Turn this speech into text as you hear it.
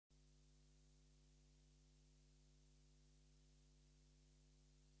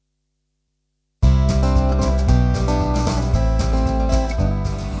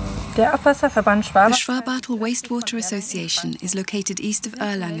The Schwabachtal Wastewater Association is located east of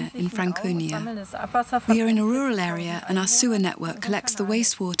Erlangen in Franconia. We are in a rural area and our sewer network collects the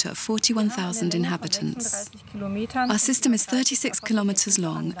wastewater of 41,000 inhabitants. Our system is 36 kilometres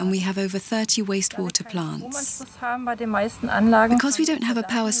long and we have over 30 wastewater plants. Because we don't have a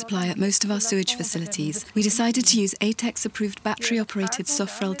power supply at most of our sewage facilities, we decided to use Atex approved battery-operated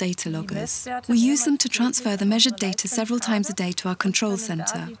Sofrel data loggers. We use them to transfer the measured data several times a day to our control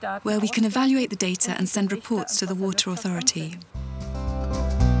centre, where we can evaluate the data and send reports to the Water Authority.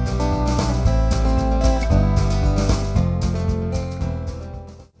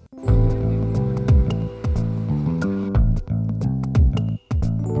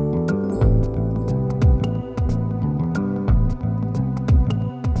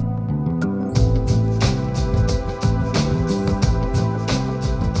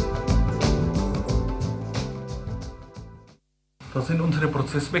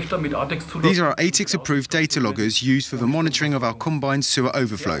 These are our Atex-approved data loggers used for the monitoring of our combined sewer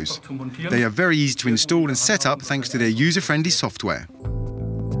overflows. They are very easy to install and set up thanks to their user-friendly software.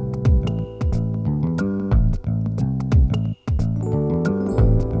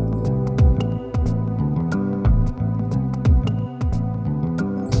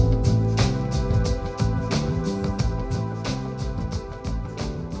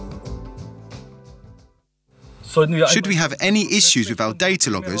 Should we have any issues with our data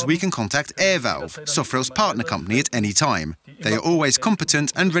loggers, we can contact Airvalve, Sofrel's partner company, at any time. They are always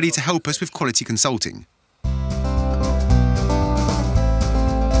competent and ready to help us with quality consulting.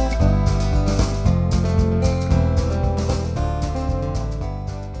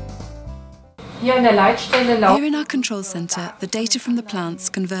 Here in our control centre, the data from the plants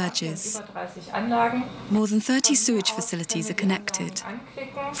converges. More than 30 sewage facilities are connected.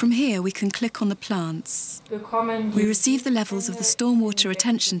 From here we can click on the plants. We receive the levels of the stormwater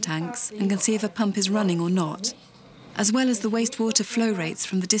retention tanks and can see if a pump is running or not, as well as the wastewater flow rates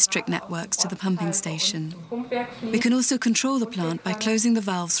from the district networks to the pumping station. We can also control the plant by closing the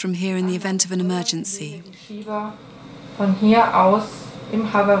valves from here in the event of an emergency.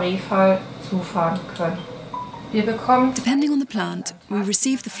 Depending on the plant, we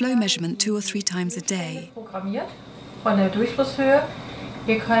receive the flow measurement 2 or 3 times a day.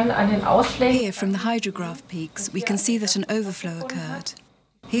 Here, from the hydrograph peaks, we can see that an overflow occurred.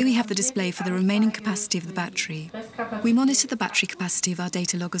 Here we have the display for the remaining capacity of the battery. We monitor the battery capacity of our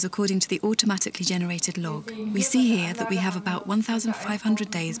data loggers according to the automatically generated log. We see here that we have about 1,500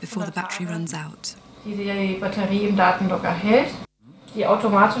 days before the battery runs out. Die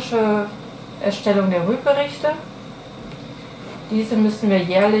automatische Erstellung der Rückberichte. Diese müssen wir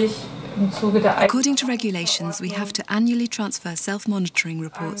jährlich im Zuge der According to regulations, we have to annually transfer self-monitoring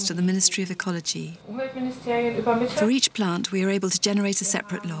reports to the Ministry of Ecology. For each plant, we are able to generate a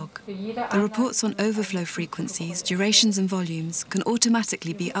separate log. The reports on overflow frequencies, durations and volumes can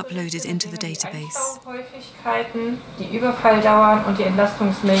automatically be uploaded into the database. Die Überfalldauern und die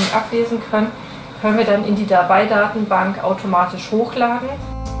Entlastungsmengen ablesen können wir dann in die Dabei-Datenbank automatisch hochladen.